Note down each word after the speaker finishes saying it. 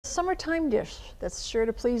summertime dish that's sure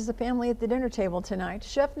to please the family at the dinner table tonight.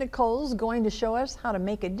 Chef Nicole's going to show us how to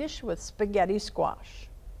make a dish with spaghetti squash.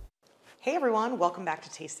 Hey everyone, welcome back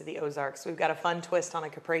to Taste of the Ozarks. We've got a fun twist on a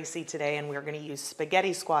caprese today, and we're going to use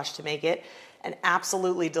spaghetti squash to make it an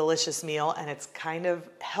absolutely delicious meal, and it's kind of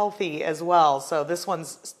healthy as well. So this one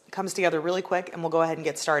comes together really quick, and we'll go ahead and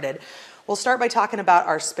get started. We'll start by talking about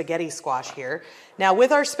our spaghetti squash here. Now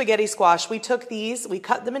with our spaghetti squash, we took these, we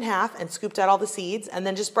cut them in half and scooped out all the seeds, and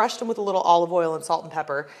then just brushed them with a little olive oil and salt and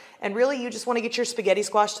pepper. And really you just want to get your spaghetti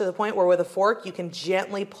squash to the point where with a fork you can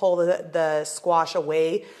gently pull the squash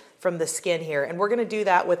away from the skin here. And we're going to do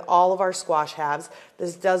that with all of our squash halves.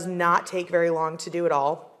 This does not take very long to do at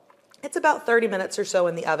all. It's about 30 minutes or so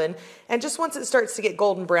in the oven, and just once it starts to get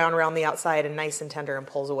golden brown around the outside and nice and tender and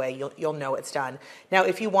pulls away, you'll know it's done. Now,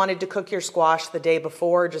 if you wanted to cook your squash the day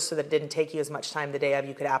before, just so that it didn't take you as much time the day of,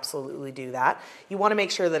 you could absolutely do that. You want to make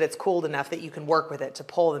sure that it's cooled enough that you can work with it to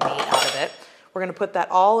pull the meat out of it. We're going to put that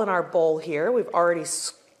all in our bowl here. We've already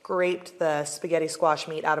scraped the spaghetti squash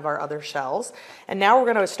meat out of our other shells, and now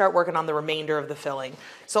we're going to start working on the remainder of the filling.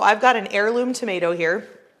 So I've got an heirloom tomato here.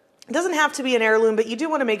 It doesn't have to be an heirloom, but you do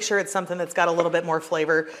want to make sure it's something that's got a little bit more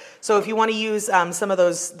flavor. So if you want to use some of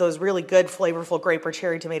those really good flavorful grape or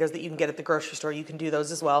cherry tomatoes that you can get at the grocery store, you can do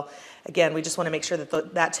those as well. Again, we just want to make sure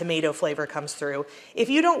that that tomato flavor comes through. If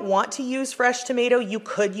you don't want to use fresh tomato, you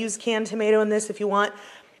could use canned tomato in this if you want.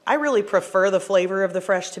 I really prefer the flavor of the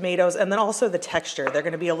fresh tomatoes and then also the texture. They're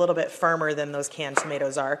going to be a little bit firmer than those canned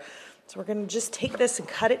tomatoes are. So we're going to just take this and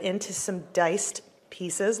cut it into some diced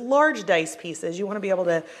pieces, large diced pieces. You want to be able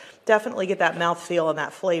to definitely get that mouthfeel and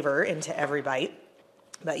that flavor into every bite,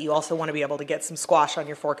 but you also want to be able to get some squash on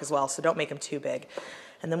your fork as well, so don't make them too big.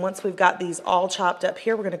 And then once we've got these all chopped up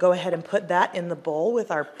here, we're going to go ahead and put that in the bowl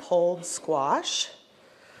with our pulled squash.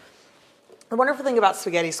 The wonderful thing about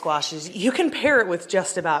spaghetti squash is you can pair it with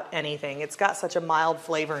just about anything. It's got such a mild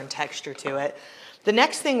flavor and texture to it. The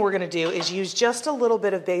next thing we're going to do is use just a little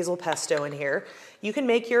bit of basil pesto in here. You can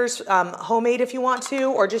make yours homemade if you want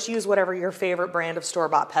to, or just use whatever your favorite brand of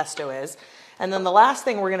store-bought pesto is. And then the last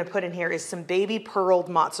thing we're going to put in here is some baby pearled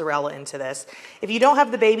mozzarella into this. If you don't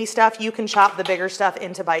have the baby stuff, you can chop the bigger stuff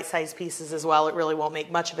into bite-sized pieces as well. It really won't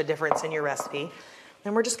make much of a difference in your recipe.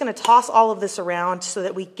 And we're just going to toss all of this around so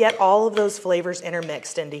that we get all of those flavors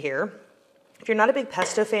intermixed into here. If you're not a big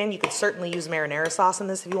pesto fan, you could certainly use marinara sauce in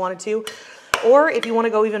this if you wanted to. Or if you want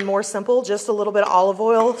to go even more simple, just a little bit of olive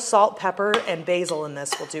oil, salt, pepper, and basil in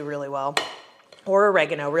this will do really well. Or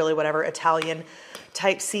oregano, really whatever Italian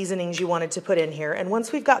type seasonings you wanted to put in here. And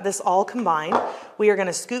once we've got this all combined, we are going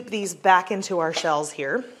to scoop these back into our shells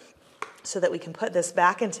here so that we can put this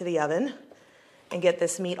back into the oven and get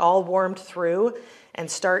this meat all warmed through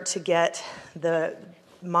and start to get the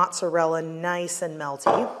mozzarella nice and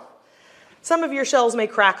melty. Some of your shells may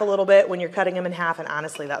crack a little bit when you're cutting them in half, and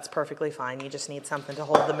honestly, that's perfectly fine. You just need something to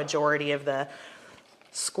hold the majority of the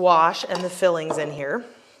squash and the fillings in here.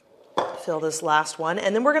 Fill this last one,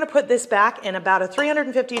 and then we're going to put this back in about a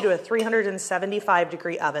 350 to a 375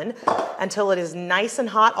 degree oven until it is nice and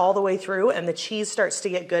hot all the way through and the cheese starts to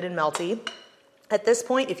get good and melty. At this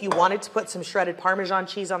point, if you wanted to put some shredded Parmesan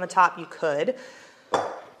cheese on the top, you could.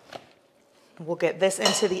 We'll get this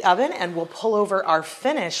into the oven and we'll pull over our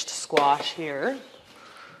finished squash here.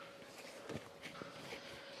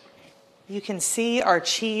 You can see our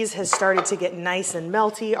cheese has started to get nice and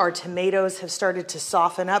melty. Our tomatoes have started to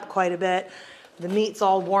soften up quite a bit. The meat's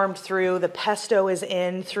all warmed through. The pesto is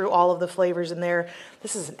in through all of the flavors in there.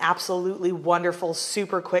 This is an absolutely wonderful,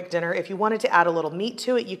 super quick dinner. If you wanted to add a little meat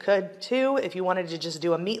to it, you could too. If you wanted to just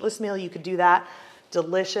do a meatless meal, you could do that.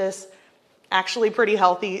 Delicious. Actually pretty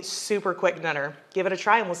healthy, super quick dinner. Give it a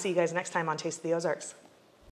try and we'll see you guys next time on Taste of the Ozarks.